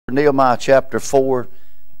Nehemiah chapter 4,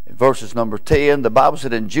 verses number 10. The Bible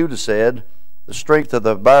said, and Judah said, the strength of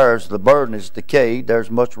the bearers of the burden is decayed.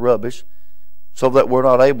 There's much rubbish, so that we're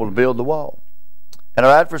not able to build the wall. And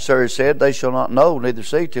our adversaries said, they shall not know, neither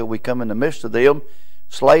see, till we come in the midst of them,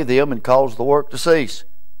 slay them, and cause the work to cease.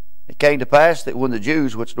 It came to pass that when the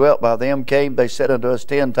Jews which dwelt by them came, they said unto us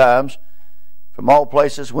 10 times, from all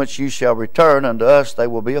places whence you shall return unto us, they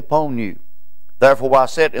will be upon you. Therefore I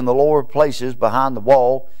set in the lower places behind the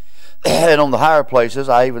wall, and on the higher places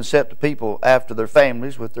I even set the people after their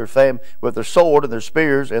families, with their sword and their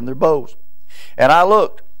spears and their bows. And I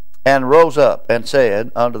looked and rose up and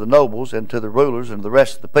said unto the nobles and to the rulers and the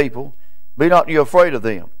rest of the people, be not you afraid of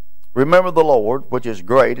them. Remember the Lord, which is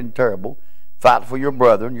great and terrible. Fight for your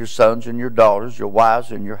brethren, your sons and your daughters, your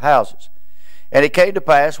wives and your houses. And it came to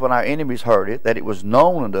pass, when our enemies heard it, that it was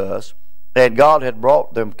known unto us, and God had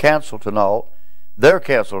brought them counsel to naught, their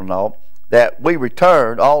counsel to naught, that we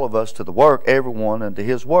returned all of us to the work, every one unto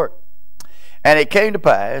his work. And it came to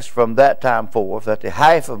pass from that time forth, that the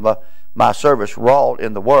half of my servants wrought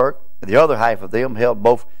in the work, and the other half of them held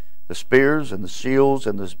both the spears and the shields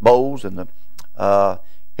and the bows and the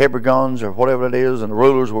hebrigons, or whatever it is, and the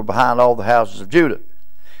rulers were behind all the houses of Judah.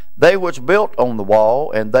 They which built on the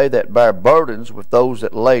wall, and they that bare burdens with those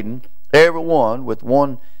that laden, every one with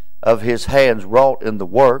one of his hands wrought in the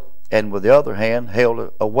work, and with the other hand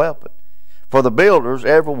held a weapon. For the builders,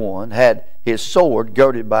 every one had his sword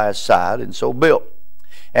girded by his side, and so built.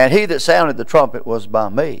 And he that sounded the trumpet was by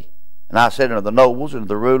me. And I said unto the nobles and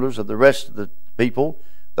the rulers of the rest of the people,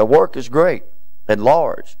 the work is great and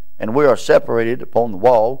large, and we are separated upon the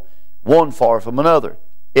wall, one far from another.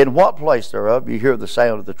 In what place thereof you hear the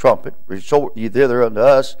sound of the trumpet, resort ye thither unto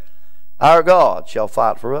us, our God shall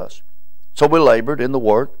fight for us. So we labored in the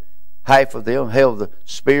work. Half of them held the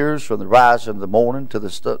spears from the rising of the morning till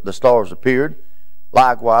the stars appeared.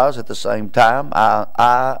 Likewise at the same time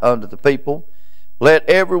I unto the people, let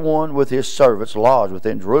every one with his servants lodge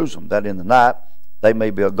within Jerusalem, that in the night they may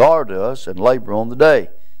be a guard to us, and labor on the day.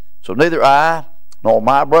 So neither I, nor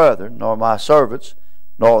my brethren, nor my servants,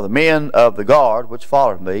 nor the men of the guard which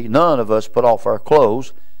followed me, none of us put off our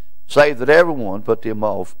clothes, save that every one put them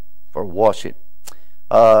off for washing.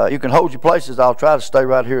 You can hold your places. I'll try to stay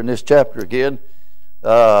right here in this chapter again.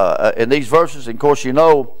 In these verses, and of course you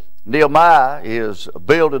know, Nehemiah is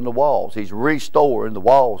building the walls. He's restoring the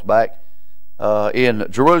walls back in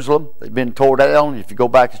Jerusalem. They've been torn down. If you go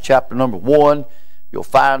back to chapter number 1, you'll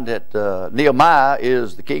find that Nehemiah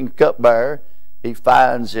is the king's cupbearer. He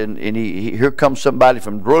finds, and here comes somebody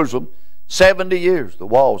from Jerusalem. 70 years the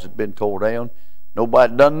walls had been torn down.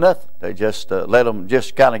 Nobody done nothing. They just let them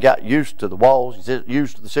just kind of got used to the walls,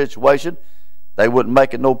 used to the situation. They wasn't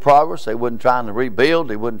making no progress. They wasn't trying to rebuild.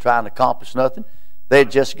 They wasn't trying to accomplish nothing. They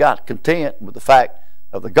just got content with the fact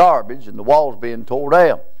of the garbage and the walls being torn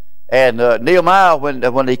down. And Nehemiah,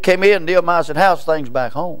 when he came in, Nehemiah said, how's things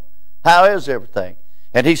back home? How is everything?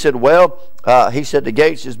 And he said, well, he said the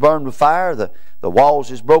gates is burned with fire, the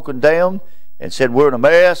walls is broken down, and said we're in a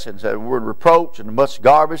mess, and said we're in reproach and much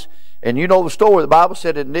garbage. And you know the story. The Bible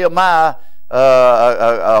said that Nehemiah,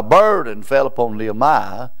 a burden fell upon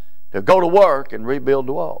Nehemiah to go to work and rebuild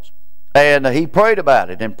the walls. And he prayed about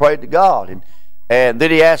it and prayed to God. And then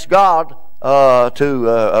he asked God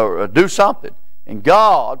to do something. And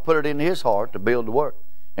God put it in his heart to build the work.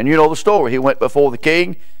 And you know the story. He went before the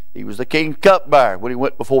king. He was the king's cupbearer. When he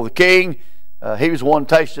went before the king, he was the one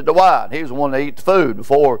that tasted the wine. He was the one that ate the food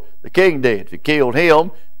before the king did. If you killed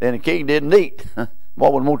him, then the king didn't eat.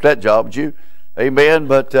 Well, wouldn't want that job, would you? Amen.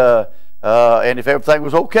 But and if everything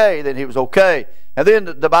was okay, then he was okay. And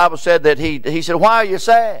then the Bible said that he said, why are you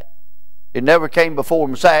sad? It never came before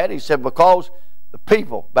him sad. He said, because the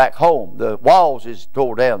people back home, the walls is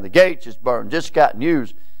tore down, the gates is burned, just gotten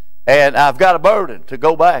used, and I've got a burden to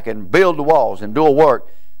go back and build the walls and do a work.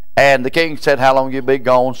 And the king said, how long you be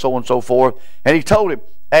gone, so and so forth. And he told him,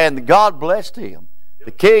 and God blessed him.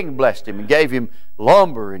 The king blessed him and gave him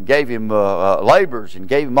lumber and gave him laborers and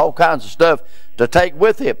gave him all kinds of stuff to take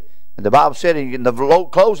with him. And the Bible said in the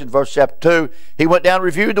closing verse chapter 2, he went down and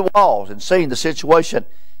reviewed the walls and seen the situation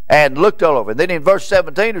and looked all over. And then in verse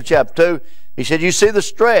 17 of chapter 2, he said, you see the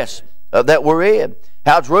stress that we're in,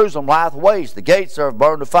 how Jerusalem lieth waste, the gates are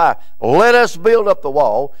burned to fire. Let us build up the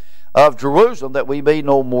wall of Jerusalem that we may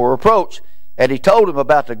no more approach. And he told him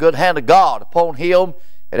about the good hand of God upon him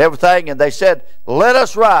and everything, and they said, let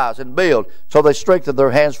us rise and build. So they strengthened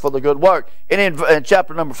their hands for the good work. And in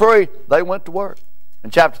chapter number 3, they went to work.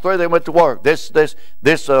 In chapter 3, they went to work. This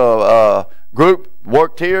group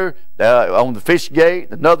worked here on the fish gate,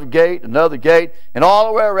 another gate, and all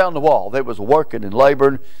the way around the wall. They was working and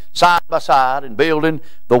laboring side by side and building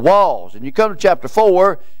the walls. And you come to chapter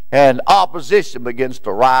 4, and opposition begins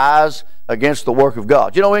to rise against the work of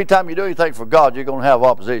God. You know, anytime you do anything for God, you're going to have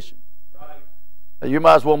opposition. You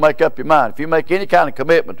might as well make up your mind. If you make any kind of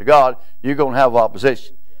commitment to God, you're going to have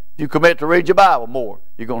opposition. If you commit to read your Bible more,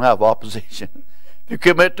 you're going to have opposition. If you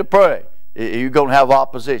commit to pray, you're going to have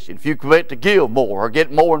opposition. If you commit to give more or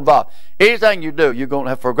get more involved, anything you do, you're going to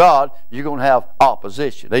have, for God, you're going to have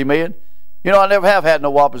opposition. Amen? You know, I never have had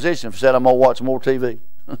no opposition if I said I'm going to watch more TV.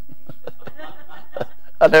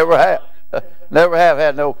 I never have. Never have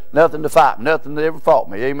had nothing to fight, nothing that ever fought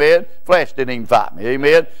me. Amen? Flesh didn't even fight me.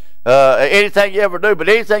 Amen? Anything you ever do, but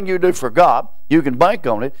anything you do for God, you can bank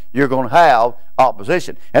on it. You're going to have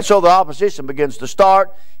opposition. And so the opposition begins to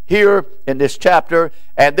start here in this chapter.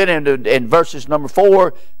 And then in verses number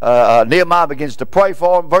 4, Nehemiah begins to pray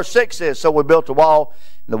for them. Verse 6 says, so we built a wall,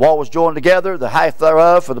 and the wall was joined together, the half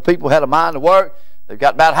thereof, for the people had a mind to work. They've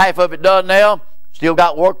got about half of it done now. Still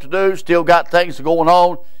got work to do. Still got things going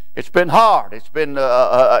on. It's been hard. It's been,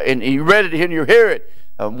 and you read it and you hear it.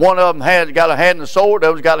 One of them has got a hand in the sword. The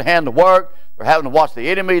other's got a hand to work. They're having to watch the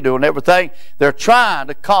enemy, doing everything. They're trying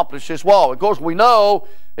to accomplish this wall. Of course, we know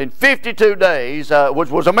in 52 days, which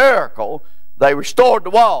was a miracle, they restored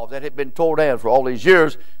the wall that had been torn down for all these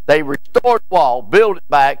years. They restored the wall, built it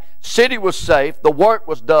back. City was safe. The work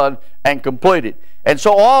was done and completed. And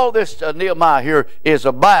so all this Nehemiah here is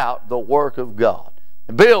about the work of God.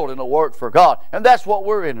 Building a work for God. And that's what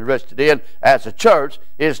we're interested in as a church,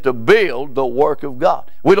 is to build the work of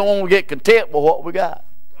God. We don't want to get content with what we got.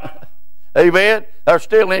 Amen? There's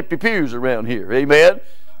still empty pews around here. Amen?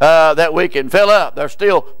 That we can fill up. There's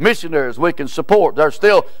still missionaries we can support. There's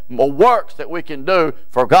still works that we can do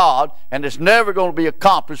for God, and it's never going to be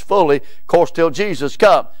accomplished fully, of course, till Jesus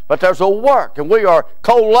comes. But there's a work, and we are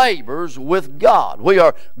co-laborers with God. We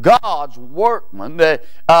are God's workmen,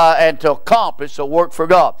 and to accomplish a work for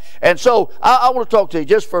God. And so I want to talk to you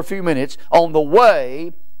just for a few minutes on the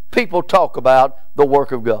way people talk about the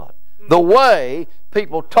work of God. The way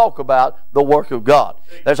people talk about the work of God.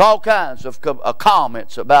 There's all kinds of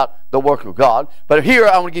comments about the work of God. But here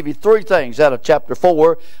I want to give you 3 things out of chapter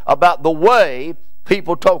 4 about the way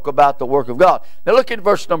people talk about the work of God. Now look at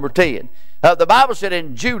verse number 10. The Bible said,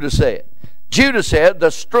 and Judah said, the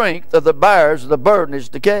strength of the bearers of the burden is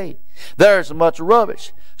decayed. There is much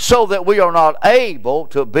rubbish, so that we are not able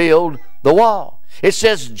to build the wall. It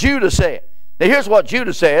says Judah said. Now here's what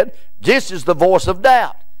Judah said. This is the voice of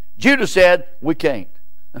doubt. Judah said, we can't.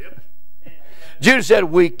 Judah said,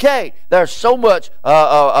 we can't. There's so much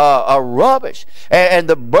rubbish. And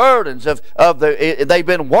the burdens they've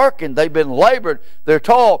been working, they've been laboring, they're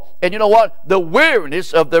toiled. And you know what? The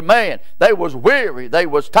weariness of their man. They was weary, they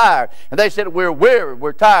was tired. And they said, we're weary,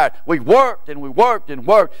 we're tired. We worked and we worked and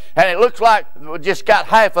worked. And it looks like we just got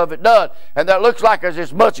half of it done. And that looks like there's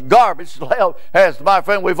as much garbage left as, my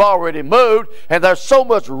friend, we've already moved. And there's so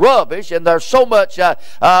much rubbish and there's so much work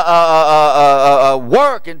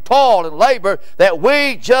and toil and labor that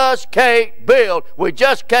we just can't build. We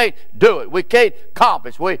just can't do it. We can't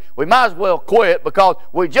accomplish. We might as well quit because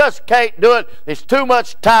we just can't do it. It's too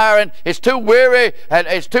much tiring. It's too weary. And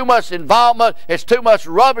it's too much involvement. It's too much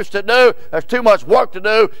rubbish to do. There's too much work to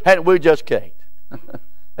do. And we just can't.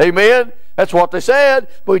 Amen? That's what they said.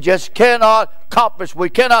 We just cannot accomplish. We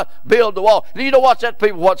cannot build the wall. You know what's that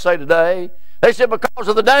people what say today? They said because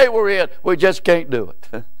of the day we're in, we just can't do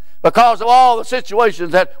it. Because of all the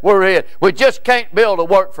situations that we're in, we just can't build a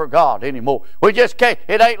work for God anymore. We just can't.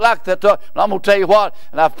 It ain't like that. I'm going to tell you what,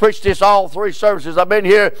 and I've preached this all 3 services I've been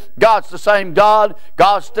here. God's the same God.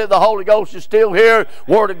 God's still, the Holy Ghost is still here.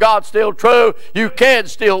 Word of God's still true. You can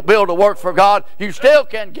still build a work for God. You still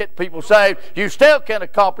can get people saved. You still can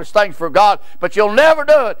accomplish things for God. But you'll never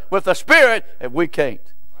do it with the Spirit if we can't.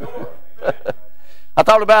 I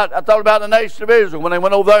thought about the nation of Israel when they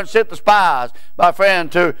went over there and sent the spies, my friend,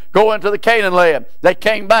 to go into the Canaan land. They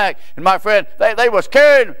came back, and my friend, they was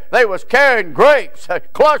carrying grapes,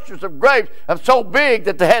 clusters of grapes, so big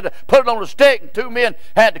that they had to put it on a stick, and 2 men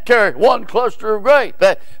had to carry 1 cluster of grapes.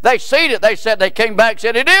 They seen it. They said, they came back and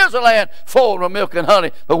said, it is a land full of milk and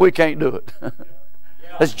honey, but we can't do it.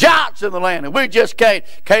 There's giants in the land, and we just can't.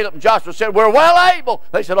 Caleb and Joshua said, we're well able.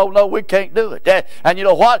 They said, oh, no, we can't do it. And you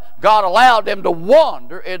know what? God allowed them to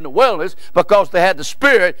wander in the wilderness because they had the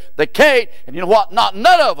Spirit. They can't. And you know what? None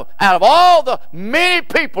of them, out of all the many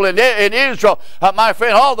people in Israel, my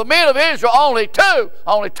friend, all the men of Israel, only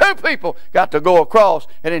two people got to go across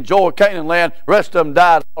and enjoy Canaan land. The rest of them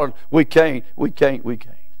died. We can't.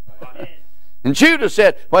 And Judah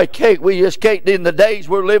said, well, we just can't, in the days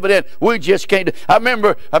we're living in, we just can't. I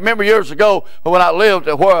remember years ago when I lived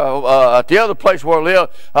at the other place where I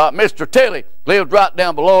lived, Mr. Tilley lived right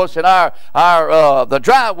down below us, and the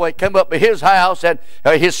driveway came up to his house and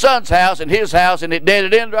his son's house and his house, and it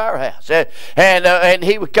deaded into our house. And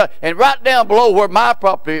he would come, and right down below where my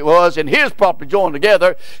property was and his property joined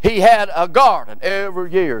together, he had a garden.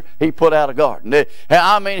 Every year he put out a garden. And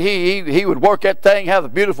I mean, he would work that thing, have a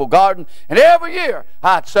beautiful garden, and every year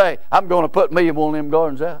I'd say, I'm going to put me in one of them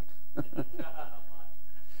gardens out.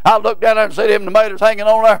 I look down there and see them tomatoes hanging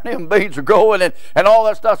on there, and them beans are growing, and all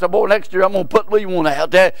that stuff. I said, boy, next year I'm going to put me one out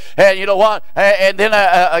there. And you know what? And then,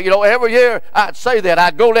 every year I'd say that.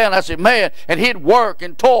 I'd go down and I said, man, and he'd work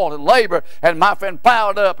and toil and labor, and my friend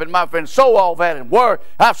piled up, and my friend sew all that and work.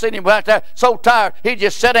 I've seen him back there so tired, he'd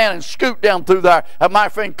just sit down and scoot down through there, and my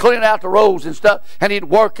friend clean out the rows and stuff, and he'd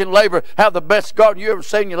work and labor, have the best garden you ever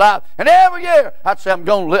seen in your life. And every year I'd say, I'm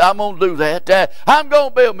going to do that. I'm going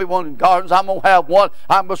to build me one of the gardens. I'm going to have one.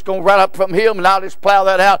 I'm just going to run up from him, and I'll just plow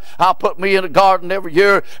that out. I'll put me in a garden every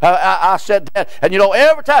year. I said that. And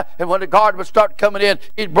every time, and when the garden would start coming in,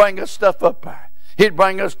 he'd bring us stuff up there. He'd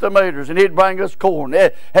bring us tomatoes, and he'd bring us corn.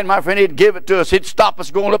 And my friend, he'd give it to us. He'd stop us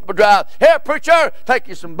going up the drive. Here, preacher, take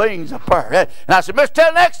you some beans up there. And I said,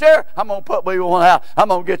 Mr. Next year, I'm going to put me one out. I'm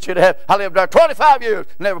going to get you to have. I lived there 25 years,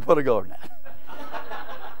 never put a garden out.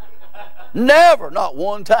 Never, not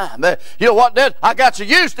one time. You know what, Dad? I got so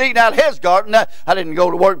used to eating out of his garden, I didn't go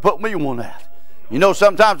to work and put me one out.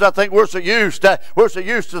 Sometimes I think we're so used to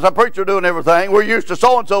some preacher doing everything. We're used to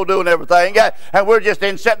so-and-so doing everything. And we're just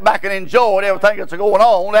sitting back and enjoying everything that's going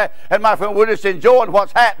on. And my friend, we're just enjoying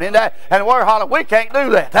what's happening. And we're hollering, we can't do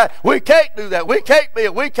that. We can't do that. We can't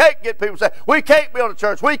build. We can't get people saved. We can't build a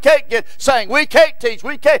church. We can't sing. We can't teach.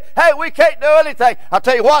 We can't do anything. I'll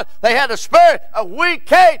tell you what, they had a spirit of we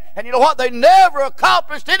can't. And you know what? They never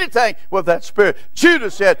accomplished anything with that spirit.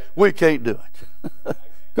 Judah said, we can't do it.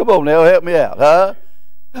 Come on now, help me out, huh?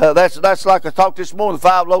 That's like I talked this morning,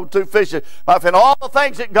 5 loaves, 2 fishes. My friend, all the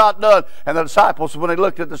things that God done, and the disciples, when they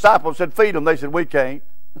looked at the disciples and said, feed them, they said, we can't.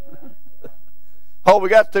 Oh, we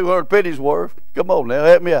got 200 pennies worth. Come on now,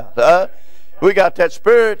 help me out, huh? We got that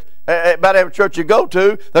spirit. About every church you go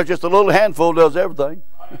to, there's just a little handful that does everything.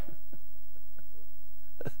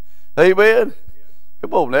 Amen?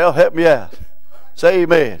 Come on now, help me out. Say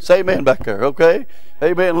amen. Say amen back there, okay?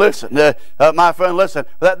 Amen. Listen, my friend, listen.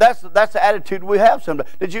 That's the attitude we have sometimes.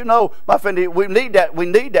 Did you know, my friend, we need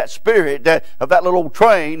that spirit of that little old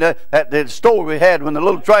train, that story we had when the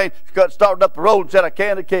little train started up the road and said, I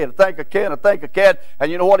think I can.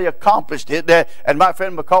 And you know what? He accomplished it. And my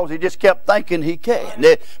friend, because he just kept thinking he can.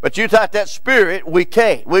 But you got that spirit, we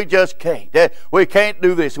can't. We just can't. We can't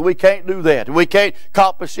do this. We can't do that. We can't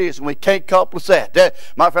accomplish this. And we can't accomplish that.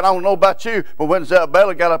 My friend, I don't know about you, but when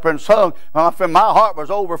Bella got up there and sung, my friend, my heart was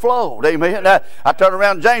overflowed. Amen. I turned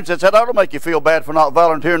around to James and said, that'll make you feel bad for not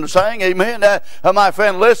volunteering to sing. Amen. My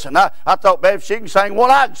friend, listen, I thought, babe, if she can sing one,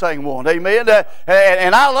 I can sing one. Amen.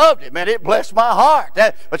 And I loved it, man. It blessed my heart.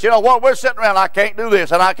 But you know what? We're sitting around, I can't do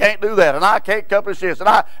this, and I can't do that, and I can't accomplish this.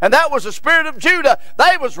 And that was the spirit of Judah.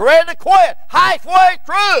 They was ready to quit halfway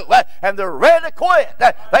through. And they're ready to quit.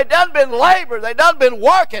 They done been laboring. They done been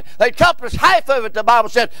working. They accomplished half of it, the Bible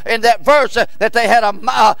said in that verse, that they had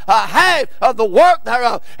a half of the work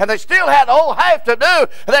thereof, and they still had the whole half to do,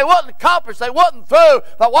 and they wasn't accomplished, they wasn't through,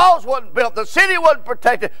 the walls wasn't built, the city wasn't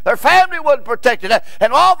protected, their family wasn't protected,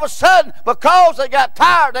 and all of a sudden, because they got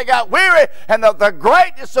tired, they got weary, and the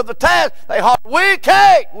greatness of the task, they thought, we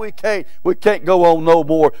can't go on no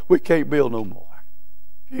more, we can't build no more.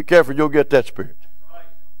 If you're careful, you'll get that spirit.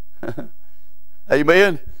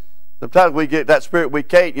 Amen. Sometimes we get that spirit, we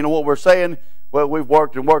can't. You know what we're saying? Well, we've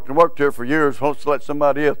worked and worked and worked here for years. Let's let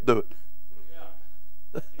somebody else do it.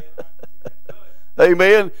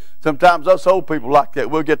 Amen. Sometimes us old people like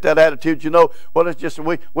that. We'll get that attitude, well, it's just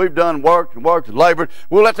we've done worked and labored.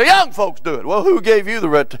 We'll let the young folks do it. Well, who gave you the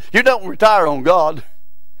right? You don't retire on God.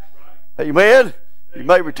 Amen. You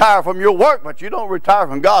may retire from your work, but you don't retire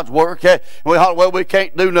from God's work. And we holler, well, we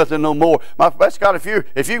can't do nothing no more. That's God, if you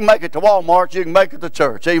can make it to Walmart, you can make it to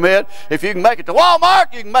church. Amen. If you can make it to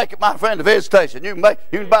Walmart, you can make it, my friend, to visitation. If you can make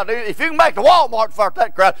it to Walmart to fight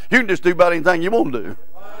that crowd, you can just do about anything you want to do.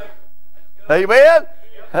 Amen.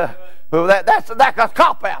 Well, that's a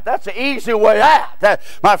cop-out. That's the easy way out.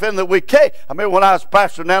 My friend, that we can't. I remember when I was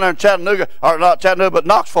pastoring down there in Chattanooga, or not Chattanooga, but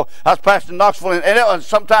Knoxville. I was pastoring in Knoxville, and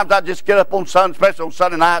sometimes I'd just get up on Sunday, especially on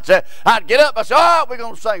Sunday nights. I'd get up, I said, all right, we're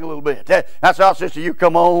going to sing a little bit. And I said, oh, sister, you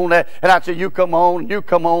come on. And I'd say, you come on, you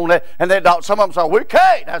come on. And some of them said, we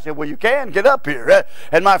can't. I said, well, you can. Get up here.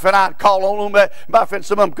 And my friend, I'd call on them. My friend,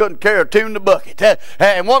 some of them couldn't carry a tune in the bucket.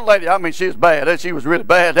 And one lady, I mean, she was bad. She was really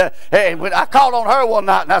bad. And when I called on her one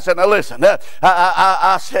night, and I said, now listen,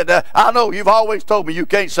 I said, I know you've always told me you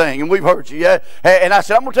can't sing, and we've heard you. And I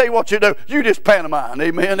said, I'm going to tell you what you do. You just pantomime,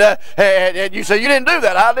 amen. And you said, you didn't do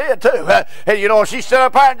that. I did too. And you know, she stood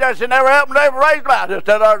up there and just never helped, never raised my just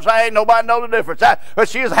stood there and say, ain't nobody know the difference. But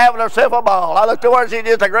she was having herself a ball. I looked at her and she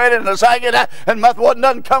just agreed and singing, and nothing wasn't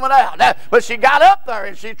nothing coming out. But she got up there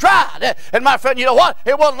and she tried. And my friend, you know what?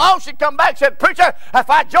 It wasn't long she come back and said, preacher, if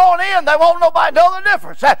I join in, they won't nobody know the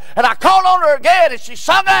difference. And I called on her again and she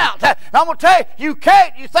sung out. And I'm going to tell you, you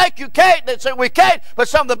can't. You think you can't. They say we can't. But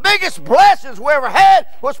some of the biggest blessings we ever had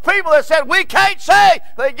was people that said we can't sing.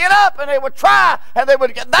 They get up and they would try and they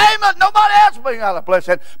would get name it. Nobody else got a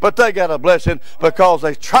blessing, but they got a blessing because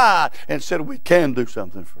they tried and said we can do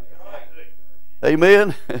something for God.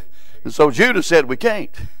 Amen. And so Judah said we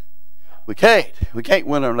can't. We can't. We can't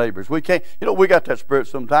win our neighbors. We can't. You know, we got that spirit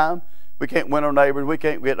sometimes. We can't win our neighbors. We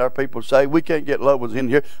can't get our people saved. We can't get loved ones in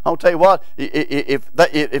here. I'll tell you what,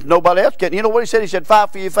 if nobody else can, you know what he said? He said,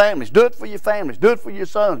 fight for your families. Do it for your families. Do it for your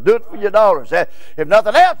sons. Do it for your daughters. If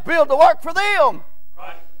nothing else, build the work for them.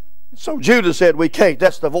 Right. So Judah said, we can't.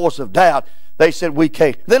 That's the voice of doubt. They said, we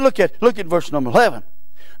can't. Then look at verse number 11.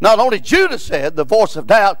 Not only Judah said, the voice of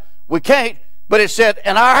doubt, we can't, but it said,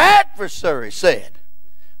 and our adversary said,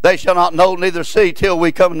 they shall not know neither see till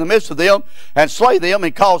we come in the midst of them and slay them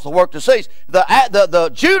and cause the work to cease.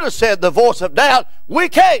 The Judah said the voice of doubt, we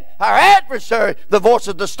can't. Our adversary, the voice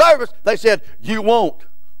of disturbance, they said, you won't.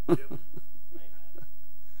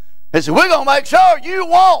 They said, we're going to make sure you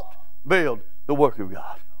won't build the work of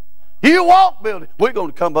God. You won't build it. We're going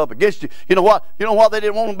to come up against you. You know what? You know why they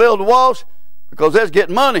didn't want to build the walls? Because they're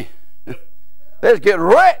getting money. They're getting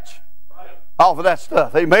rich off of that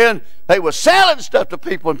stuff. Amen. They were selling stuff to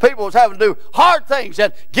people, and people was having to do hard things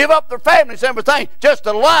and give up their families and everything just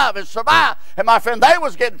to live and survive. And my friend, they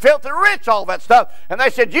was getting filthy rich, all that stuff. And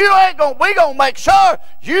they said, we gonna make sure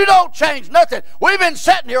you don't change nothing. We've been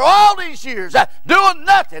sitting here all these years doing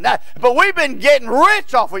nothing, but we've been getting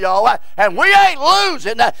rich off of y'all, and we ain't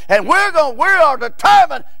losing. And we are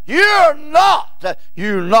determined you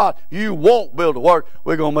won't build a work.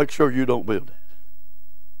 We're gonna make sure you don't build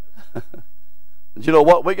it. But you know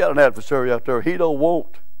what? We got an adversary out there. He don't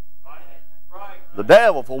want. The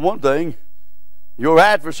devil, for one thing, your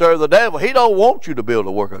adversary, the devil, he don't want you to build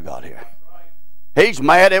the work of God here. He's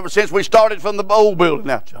mad ever since we started from the old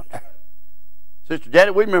building out there. Sister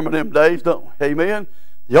Janet, we remember them days, don't we? Amen.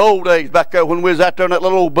 The old days back there when we was out there in that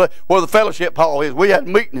little old, where the fellowship hall is, we had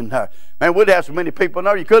a meeting in there. Man, we'd have so many people in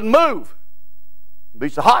there you couldn't move. It'd be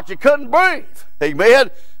so hot you couldn't breathe. Amen.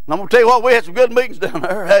 And I'm going to tell you what, we had some good meetings down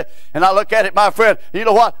there. And I look at it, my friend, you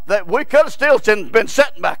know what? That we could have still been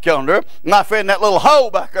sitting back yonder, my friend, that little hole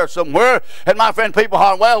back there somewhere. And my friend, people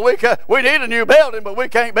hollering, well, we need a new building, but we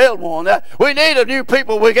can't build one. We need a new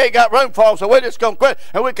people, we ain't got room for them, so we're just going to quit.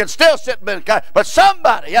 And we can still sit and be. But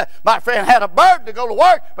somebody, my friend, had a burden to go to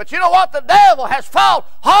work. But you know what? The devil has fought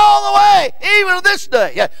all the way, even to this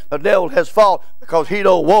day. The devil has fought because he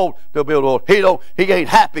don't want to build one. He ain't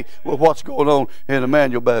happy with what's going on in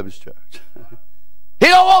Immanuel Baptist Church. He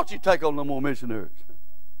don't want you to take on no more missionaries.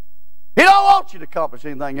 He don't want you to accomplish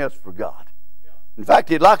anything else for God. In fact,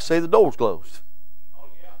 he'd like to see the doors closed.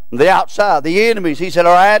 The outside, the enemies, he said,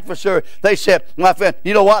 our adversary, they said, my friend,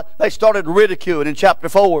 you know what? They started ridiculing in chapter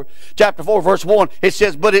 4. Chapter 4, verse 1, it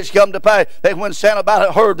says, but it's come to pass that when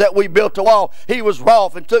Sanballat heard that we built the wall, he was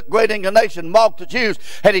wroth and took great indignation, mocked the Jews,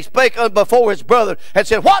 and he spake before his brother and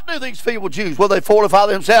said, what do these feeble Jews? Will they fortify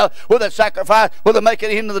themselves? Will they sacrifice? Will they make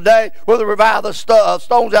it into the day? Will they revive the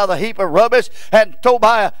stones out of the heap of rubbish? And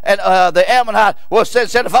Tobiah and the Ammonite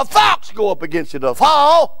said, if a fox go up against it, it'll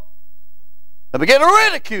fall. They begin to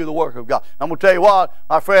ridicule the work of God. I'm going to tell you what,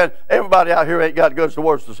 my friend, everybody out here ain't got good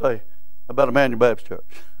words to say about Immanuel Baptist Church.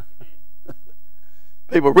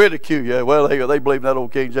 People ridicule you. Well, they believe in that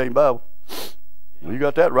old King James Bible. Well, you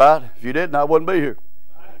got that right. If you didn't, I wouldn't be here.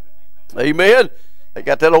 Amen. They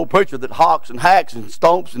got that old preacher that hawks and hacks and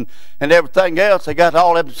stomps and everything else. They got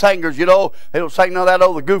all them singers, you know. They don't sing none of that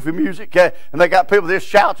old goofy music. And they got people that just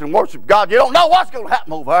shouts and worship God. You don't know what's going to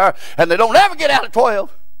happen over there. And they don't ever get out at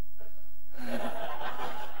 12.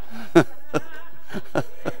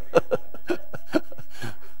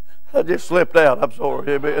 I just slipped out. I'm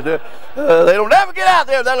sorry. They don't never get out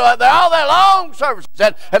there. They're all their long services,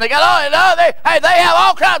 and they got all. They have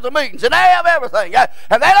all kinds of meetings, and they have everything,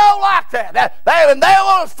 and they don't like that. They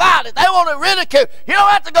want to fight it. They want to ridicule. You don't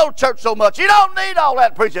have to go to church so much. You don't need all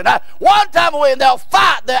that preaching. One time a week, they'll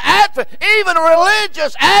fight. Even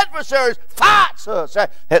religious adversaries fight us.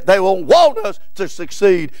 They won't want us to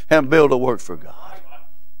succeed and build a work for God.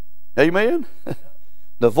 Amen.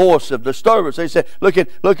 The voice of disturbance. He said, look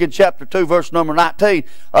in chapter 2, verse number 19.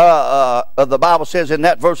 The Bible says in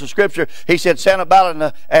that verse of Scripture, he said,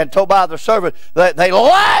 Sanballat and Tobiah the servant, they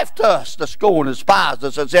laughed us to scorn and despised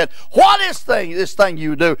us and said, what is this thing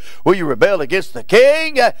you do? Will you rebel against the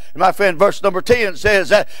king? My friend, verse number 10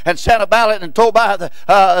 says, and Sanballat and Tobiah,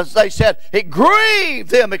 they said, it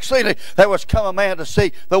grieved them exceedingly. There was come a man to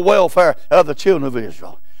seek the welfare of the children of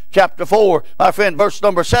Israel. Chapter 4, my friend, verse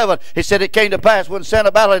number 7, he said, it came to pass when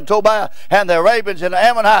Sanballat and Tobiah and the Arabians and the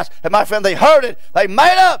Ammonites, and my friend, they heard it, they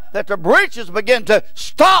made up that the breaches began to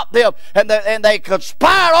stop them, and they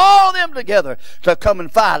conspired all of them together to come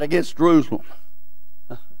and fight against Jerusalem.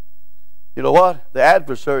 You know what? The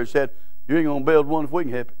adversary said, you ain't going to build one if we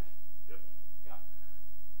can help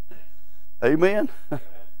it. Amen?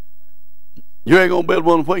 You ain't going to build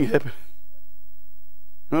one if we can help it.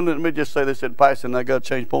 Well, let me just say this in passing, and I got to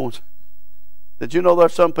change points. Did you know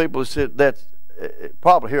there's some people that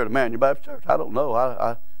probably here at Immanuel Baptist Church? I don't know.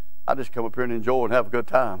 I just come up here and enjoy and have a good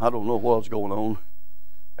time. I don't know what's going on.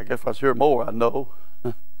 I guess if I was here more, I'd know.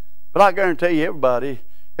 But I guarantee you,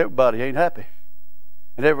 everybody ain't happy,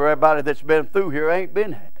 and everybody that's been through here ain't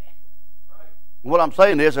been happy. And what I'm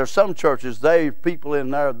saying is, there's some churches, people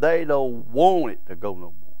in there, they don't want it to go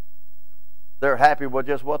no more. They're happy with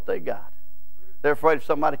just what they got. They're afraid if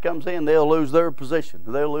somebody comes in, they'll lose their position.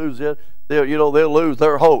 They'll lose it. They'll lose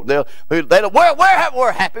their hope.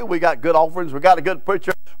 We're happy. We got good offerings. We got a good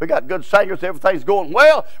preacher. We got good singers. Everything's going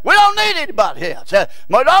well. We don't need anybody else.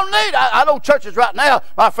 We don't need. I know churches right now,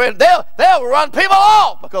 my friend. They'll run people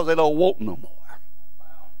off because they don't want no more.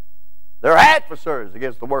 They're adversaries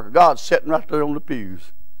against the work of God, sitting right there on the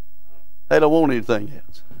pews. They don't want anything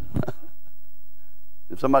else.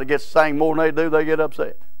 If somebody gets to sing more than they do, they get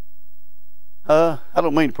upset. I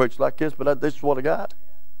don't mean to preach like this, but this is what I got.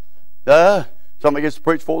 Somebody gets to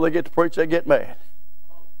preach before they get to preach, they get mad.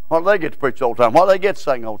 Why do they get to preach all the time? Why do they get to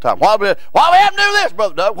sing all the time? Why do we have to do this,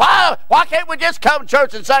 Brother Doug? Why can't we just come to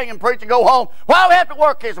church and sing and preach and go home? Why do we have to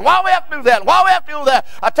work this? Why do we have to do that? Why do we have to do that?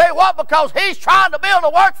 I tell you what, because he's trying to build a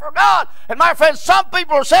work for God. And my friends, some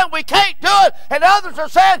people are saying we can't do it, and others are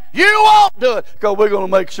saying you won't do it, because we're going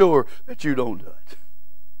to make sure that you don't do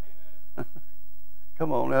it.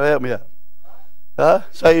 Come on now, help me out.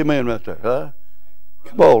 Say amen right there.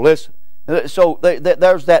 Come on, listen. So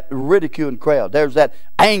there's that ridiculing crowd. There's that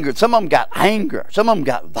anger. Some of them got anger. Some of them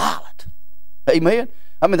got violent. Amen?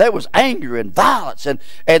 I mean, there was anger and violence, and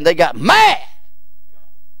they got mad.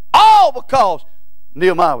 All because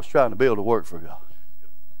Nehemiah was trying to build a work for God.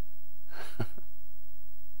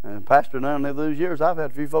 And Pastor, none of those years, I've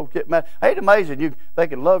had a few folks get mad. Ain't it amazing? They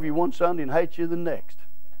can love you one Sunday and hate you the next.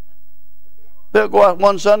 They'll go out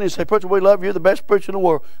one Sunday and say, preacher, we love you. You're the best preacher in the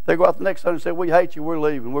world. They go out the next Sunday and say, we hate you. We're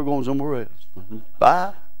leaving. We're going somewhere else.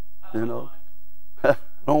 Bye. You know. I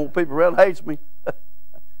don't want people around hates me.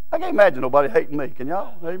 I can't imagine nobody hating me. Can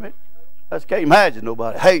y'all? Amen. I just can't imagine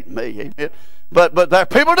nobody hating me. Amen. But there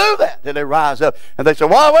people do that. Then they rise up and they say,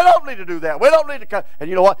 well, we don't need to do that. We don't need to come. And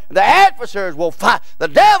you know what? The adversaries will fight. The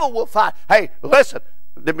devil will fight. Hey, listen.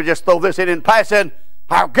 Let me just throw this in passing.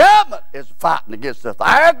 Our government is fighting against us.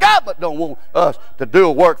 Our government don't want us to do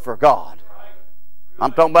a work for God.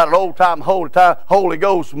 I'm talking about an old-time Holy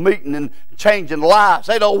Ghost meeting and changing lives.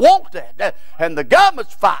 They don't want that. And the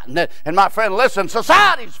government's fighting that. And my friend, listen,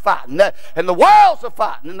 society's fighting that. And the world's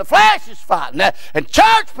fighting. And the flesh is fighting that. And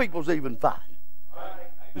church people's even fighting.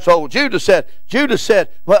 So Judah said,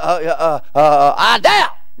 I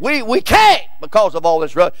doubt. We can't because of all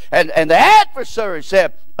this. And the adversary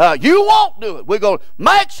said, you won't do it. We're going to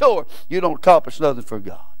make sure you don't accomplish nothing for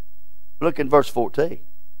God. Look in verse 14.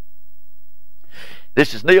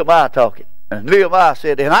 This is Nehemiah talking. And Nehemiah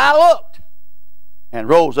said, and I looked and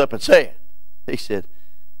rose up and said, he said,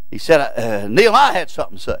 Nehemiah had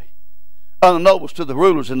something to say. Unto the nobles, to the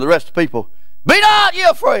rulers, and the rest of the people, be not ye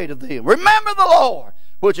afraid of them. Remember the Lord,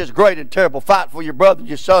 which is great and terrible. Fight for your brothers,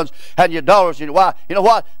 your sons, and your daughters, and your wife. You know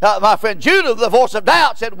what? My friend Judah, the voice of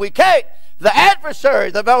doubt, said, we can't. The adversary,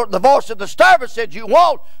 the voice of disturbance, said, you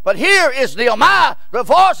won't. But here is Nehemiah, the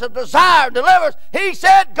voice of desire and deliverance. He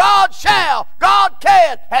said, God shall, God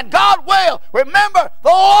can, and God will. Remember, the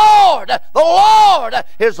Lord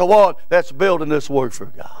is the one that's building this work for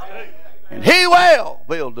God. And he will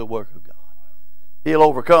build the work of God. He'll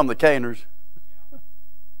overcome the Canaanites.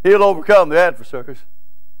 He'll overcome the adversaries.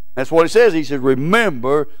 That's what he says. He says,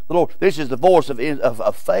 remember the Lord. This is the voice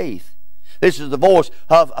of faith. This is the voice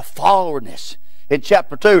of forwardness. In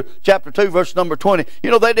chapter 2, verse number 20.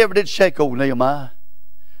 You know, they never did shake over Nehemiah.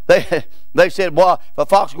 They said, well, if a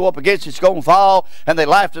fox go up against it, it's going to fall. And they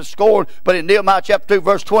laughed and scorned. But in Nehemiah chapter 2,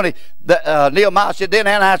 verse 20, Nehemiah said, then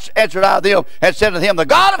answered I them and said to him, the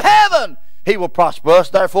God of heaven, he will prosper us.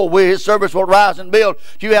 Therefore, we, his servants, will rise and build.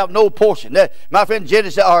 You have no portion. My friend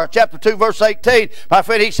Genesis, or chapter 2, verse 18, my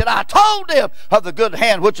friend, he said, I told them of the good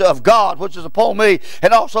hand which of God, which is upon me,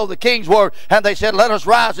 and also the king's word. And they said, let us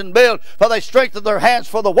rise and build, for they strengthened their hands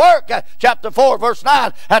for the work. Chapter 4, verse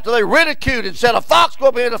 9, after they ridiculed and said, a fox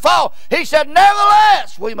will be in the fall, he said,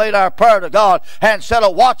 nevertheless, we made our prayer to God and set a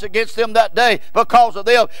watch against them that day because of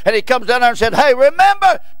them. And he comes down there and said, hey,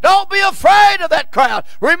 remember, don't be afraid of that crowd.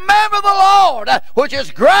 Remember the Lord, which is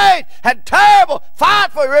great and terrible.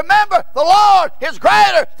 Fight for you. Remember, the Lord is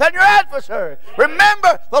greater than your adversary.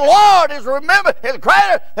 Remember, the Lord is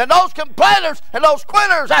greater than those complainers and those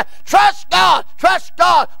quitters. Trust God. Trust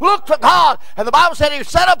God. Look to God. And the Bible said he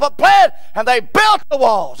set up a plan and they built the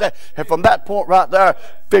walls. And from that point right there,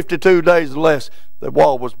 52 days or less, the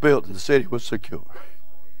wall was built and the city was secure.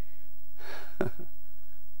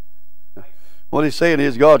 What he's saying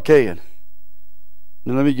is God can.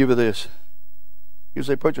 Now let me give you this. You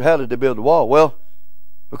say, preacher, how did they build the wall? Well,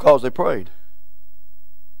 because they prayed.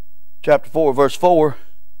 Chapter 4, verse 4.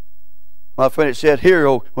 My friend, it said, hear,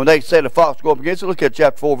 O, when they said the fox go up against it, look at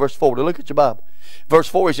chapter 4, verse 4. Now look at your Bible. Verse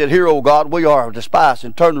 4, he said, hear, O God, we are despised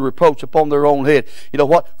and turn the reproach upon their own head. You know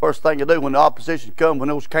what? First thing you do when the opposition come, when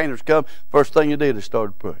those Canaanites come, first thing you did is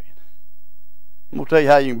started praying. I'm going to tell you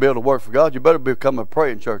how you can build a work for God. You better become a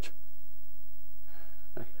praying church.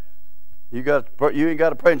 You ain't got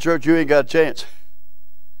to pray in church, you ain't got a chance.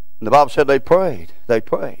 And the Bible said they prayed. They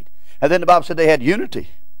prayed. And then the Bible said they had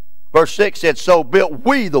unity. Verse 6 said, so built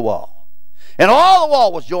we the wall. And all the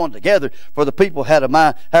wall was joined together, for the people had a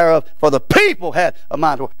mind thereof, for the people had a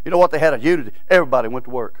mind to work. You know what? They had a unity. Everybody went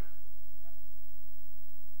to work.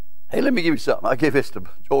 Hey, let me give you something. I gave this to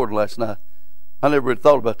Jordan last night. I never really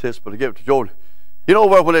thought about this, but I gave it to Jordan. You know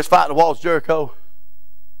when they was fighting the walls of Jericho?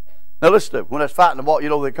 Now listen to it. When they was fighting the wall, you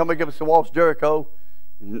know, they come against the walls of Jericho.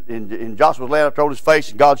 And Joshua's laying up there on his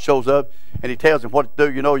face, and God shows up, and he tells him what to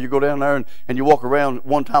do. You know, you go down there, and you walk around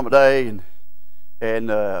one time a day, and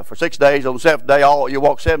for 6 days. On the seventh day, you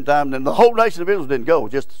walk 7 times. And the whole nation of Israel didn't go.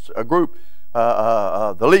 Just a group,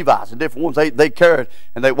 the Levites and different ones, they carried,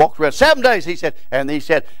 and they walked around 7 days, he said,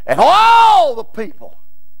 and all the people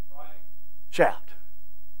shout.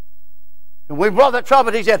 And when we brought that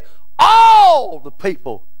trumpet, he said, all the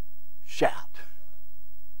people shout.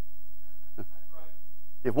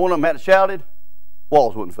 If one of them had shouted,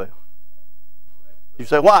 walls wouldn't fail. You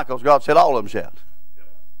say, why? Because God said all of them shout.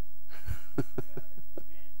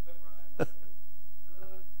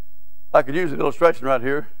 I could use an illustration right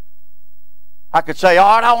here. I could say,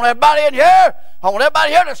 all right, I want everybody in here. I want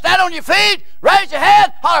everybody here to stand on your feet, raise your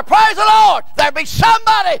hand, holler, praise the Lord. There'd be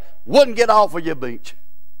somebody wouldn't get off of your beach.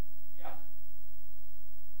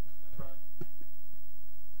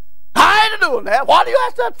 I ain't doing that. Why do you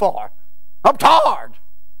ask that for? I'm tired.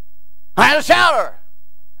 I had a shower.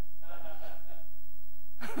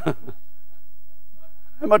 I'm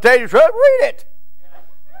going to tell you the truth. Read it.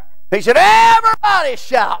 He said, everybody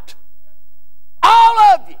shout. All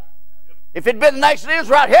of you. If it'd been the nation of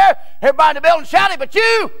Israel right here, everybody in the building shouted, but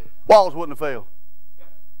you, walls wouldn't have failed.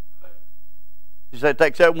 He said, it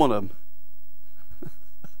takes every one of them.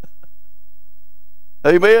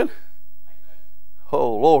 Amen?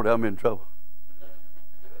 Oh, Lord, I'm in trouble.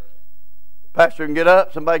 Pastor can get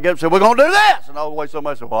up, somebody get up and say, we're going to do this. And all the way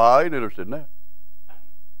somebody said, well, I ain't interested in that.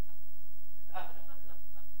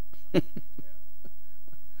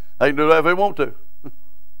 They can do that if they want to.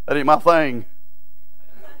 That ain't my thing.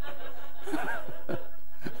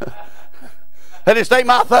 That just ain't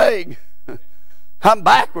my thing. I'm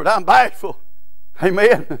backward. I'm bashful.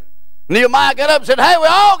 Amen. Nehemiah got up and said, hey,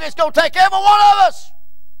 it's going to take every one of us.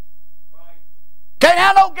 Can't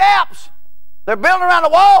have no gaps. They're building around the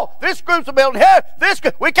wall. This group's a building here. This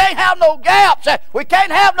group. We can't have no gaps. We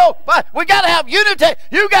can't have no. We got to have unity.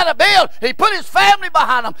 You got to build. He put his family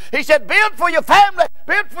behind them. He said, build for your family,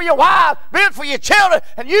 build for your wife, build for your children,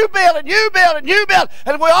 and you build and you build and you build,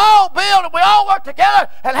 and we all build and we all work together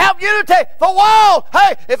and have unity. The wall.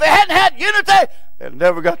 Hey, if they hadn't had unity, they'd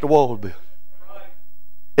never got the wall built.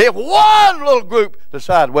 If one little group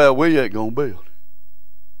decided, well, we ain't gonna build,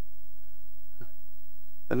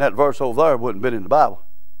 then that verse over there wouldn't have been in the Bible.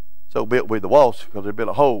 So built we the walls, because there'd been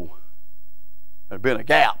a hole There'd been a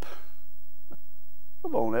gap.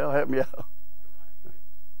 Come on now, help me out.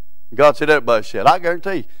 God said, everybody said. I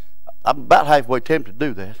guarantee you, I'm about halfway tempted to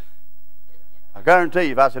do that. I guarantee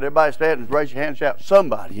you, if I said, everybody stand and raise your hand and shout,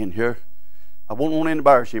 somebody in here, I won't want to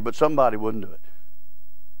embarrass you, but somebody wouldn't do it.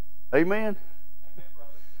 Amen?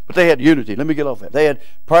 But they had unity. Let me get off that. They had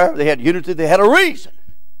prayer, they had unity, they had a reason.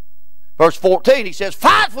 Verse 14, he says,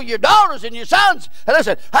 fight for your daughters and your sons. And they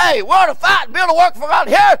said, hey, we're to fight and build a work for God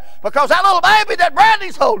here because that little baby that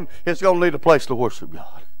Brandy's holding is going to need a place to worship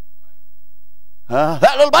God.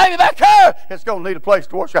 That little baby back there is going to need a place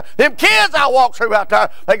to worship God. Them kids I walk through out there,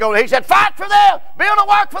 he said, fight for them, build a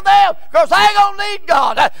work for them, because they're going to need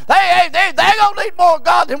God. They're going to need more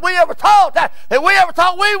God than we ever thought,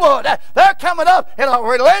 we would. They're coming up in a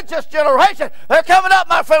religious generation. They're coming up,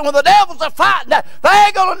 my friend, when the devils are fighting.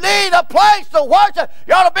 They're going to need a place to worship.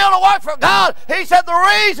 You ought to build a work for God. He said the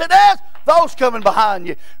reason is those coming behind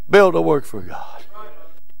you build a work for God.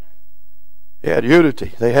 They had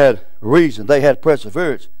unity. They had reason. They had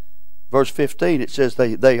perseverance. Verse 15, it says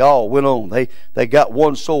they all went on. They got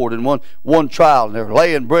one sword and one trial, and they're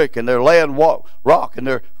laying brick, and they're laying rock, and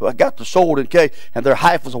they're got the sword in case, and their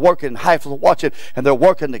half is working and half is watching, and they're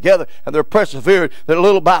working together, and they're persevering. They're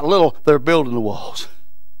little by little, they're building the walls.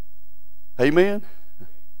 Amen?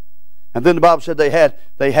 And then the Bible said they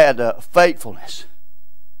had faithfulness.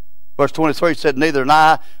 Verse 23 said, neither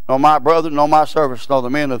I, nor my brother, nor my servants, nor the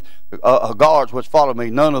men of guards which followed me,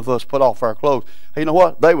 none of us put off our clothes. You know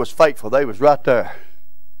what? They was faithful. They was right there.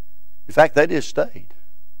 In fact, they just stayed.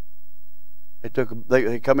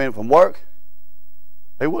 They come in from work.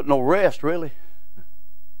 There wasn't no rest, really.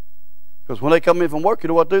 Because when they come in from work, you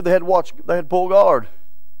know what to do? They had to watch. They had to pull guard.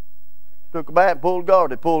 Took a bath, pulled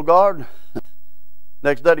guard. They pulled guard.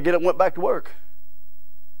 Next day, they get up and went back to work.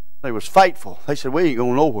 They was faithful. They said, we ain't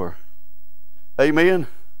going nowhere. Amen?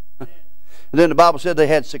 And then the Bible said they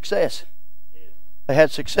had success. They had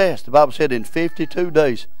success. The Bible said in 52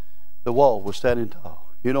 days the wall was standing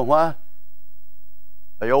tall. You know why?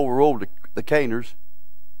 They overrode the Canaanites,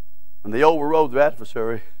 and they overrode their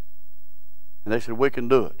adversary, and they said, we can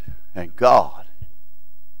do it. And God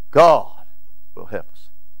will help us.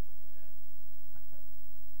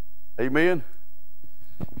 Amen?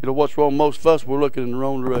 You know what's wrong with most of us? We're looking in the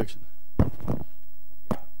wrong direction.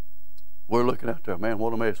 We're looking out there. Man,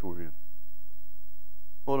 what a mess we're in.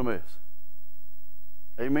 What a mess.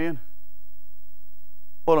 Amen?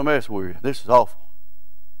 What a mess we're in. This is awful.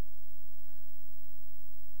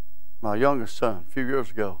 My youngest son, a few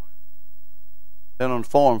years ago, down on the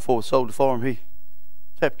farm, before we sold the farm, his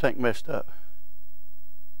septic tank messed up.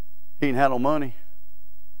 He didn't have no money.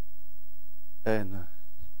 And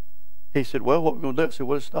he said, well, what are we going to do? I said,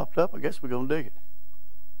 well, it stopped up. I guess we're going to dig it.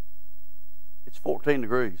 It's 14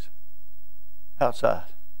 degrees outside.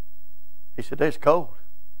 He said, it's cold.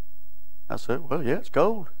 I said, well, yeah, it's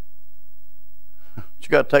cold. But you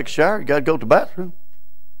got to take a shower. You got to go to the bathroom.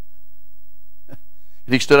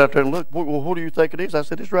 And he stood out there and looked. Well, what do you think it is? I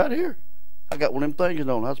said, it's right here. I got one of them things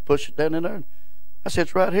on. I just pushed it down in there. I said,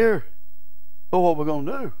 it's right here. Well, what are we going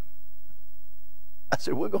to do? I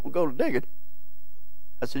said, we're going to go to digging.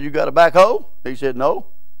 I said, you got a backhoe? He said, no.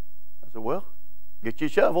 I said, well, get your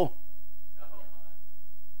shovel.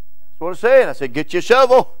 That's what I said. I said, get your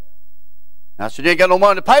shovel. And I said, you ain't got no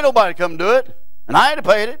money to pay nobody to come do it. And I ain't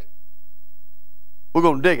paid it. We're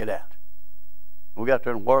going to dig it out. And we got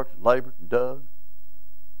there and worked and labored and dug.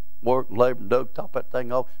 Worked and labored and dug, topped that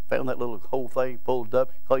thing off, found that little whole thing, pulled it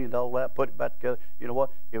up, cleaned it all out, put it back together. You know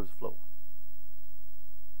what? It was flowing.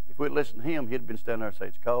 If we'd listened to him, he'd have been standing there and say,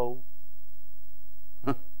 it's cold.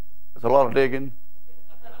 There's a lot of digging.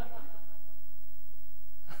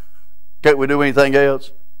 Can't we do anything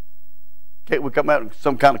else? Can't we come out with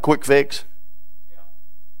some kind of quick fix?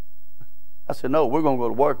 I said, no, we're going to go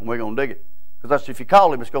to work and we're going to dig it. Because I said, if you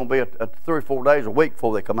call him, it's going to be a 3 or 4 days, a week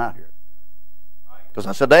before they come out here. Because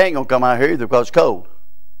I said, they ain't going to come out here either because it's cold.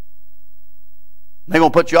 They're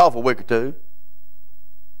going to put you off a week or two.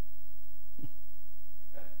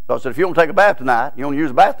 So I said, if you don't take a bath tonight, you don't use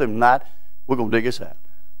the bathroom tonight, we're going to dig this out.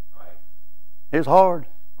 It was hard.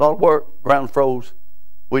 A lot of work. Ground froze.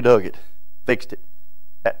 We dug it. Fixed it.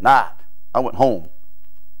 At night, I went home.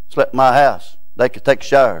 Slept in my house. They could take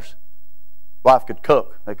showers. Wife could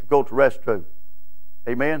cook. They could go to the restroom.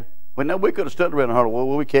 Amen? We could have stood around and heard, well,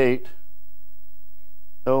 we can't.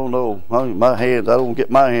 Oh, no. My hands, I don't get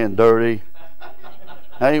my hand dirty.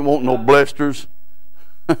 I ain't want no blisters.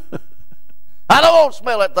 I don't want to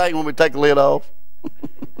smell that thing when we take the lid off.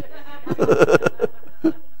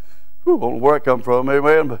 I don't know where it come from,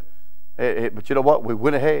 amen. But you know what? We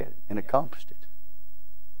went ahead and accomplished it.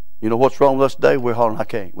 You know what's wrong with us today? We're hollering, I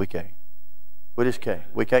can't. We can't. We just can't.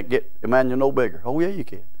 We can't get Immanuel no bigger. Oh, yeah, you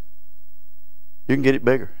can. You can get it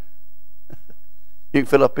bigger. You can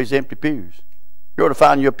fill up these empty pews. You ought to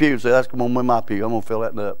find your pew and say, that's going to be my pew. I'm going to fill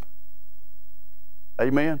that up.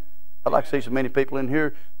 Amen? I'd like to see so many people in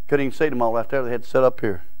here. Couldn't even see them all out there. They had to sit up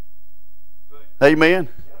here. Amen?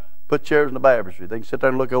 Put chairs in the baptistry. They can sit there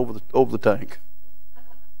and look over the tank.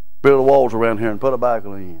 Build the walls around here and put a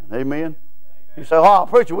balcony in. Amen? You say, oh,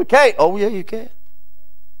 preacher, we can't. Oh, yeah, you can.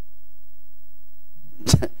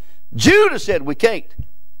 Judah said we can't.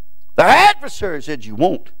 The adversary said you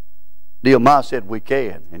won't. Nehemiah said we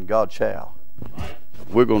can, and God shall.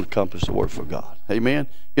 We're going to accomplish the work for God. Amen?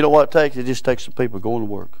 You know what it takes? It just takes some people going to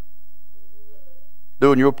work.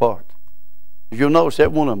 Doing your part. If you'll notice,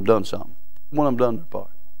 every one of them done something. One of them done their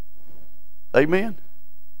part. Amen?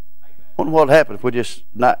 I wonder what would happen if we just,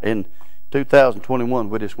 not in 2021,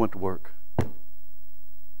 we just went to work.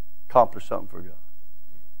 Accomplished something for God.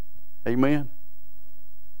 Amen?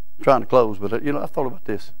 I'm trying to close, but I thought about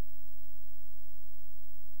this.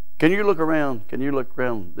 Can you look around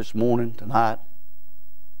this morning, tonight?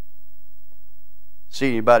 See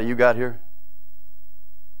anybody you got here?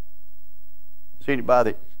 See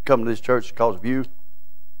anybody that come to this church because of you?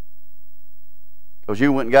 Because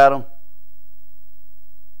you went and got them?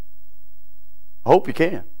 I hope you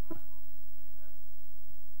can.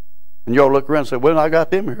 And y'all look around and say, well, I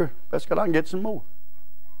got them here. That's good. I can get some more.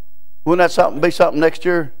 Wouldn't that be something next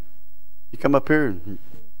year? You come up here, and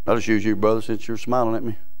I'll just use you, brother, since you're smiling at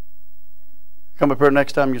me. Come up here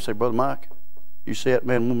next time, you say, Brother Mike, you see that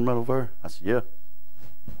man and woman right over there? I said, yeah.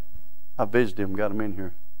 I visited them, got them in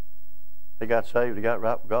here. They got saved, they got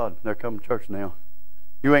right with God. They're coming to church now.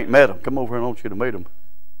 You ain't met them. Come over here and I want you to meet them.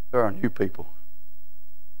 They're our new people.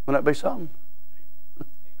 Wouldn't that be something?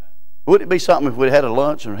 Wouldn't it be something if we had a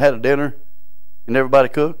lunch and had a dinner and everybody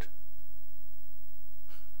cooked?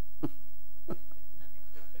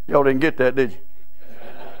 Y'all didn't get that, did you?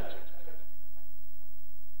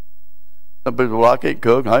 Some people, well, I can't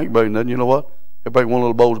cook. I ain't bringing nothing. You know what? They bring one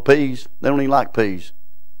little bowl of peas. They don't even like peas.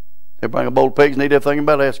 They bring a bowl of peas and eat everything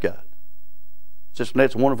about it. Ask God. It's just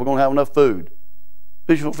that's wonderful. We're going to have enough food.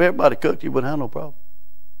 If everybody cooked, you wouldn't have no problem.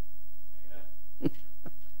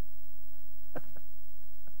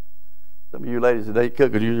 Some of you ladies that ain't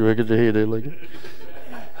cooking, you reckon your head like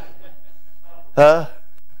it.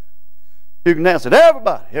 You can answer it.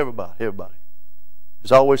 Everybody.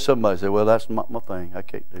 There's always somebody say, well, that's not my thing. I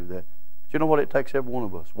can't do that. But you know what? It takes every one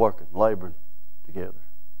of us working, laboring together.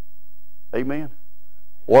 Amen?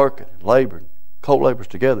 Working, laboring, co-laborers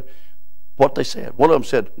together. What they said. One of them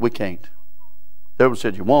said, we can't. The other one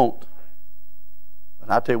said, you won't. But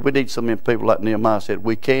I tell you, we need some of them people like Nehemiah said,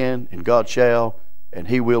 we can, and God shall, and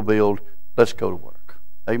He will build. Let's go to work.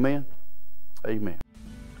 Amen? Amen.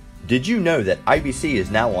 Did you know that IBC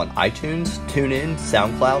is now on iTunes, TuneIn,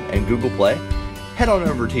 SoundCloud, and Google Play? Head on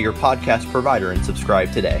over to your podcast provider and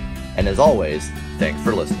subscribe today. And as always, thanks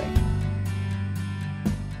for listening.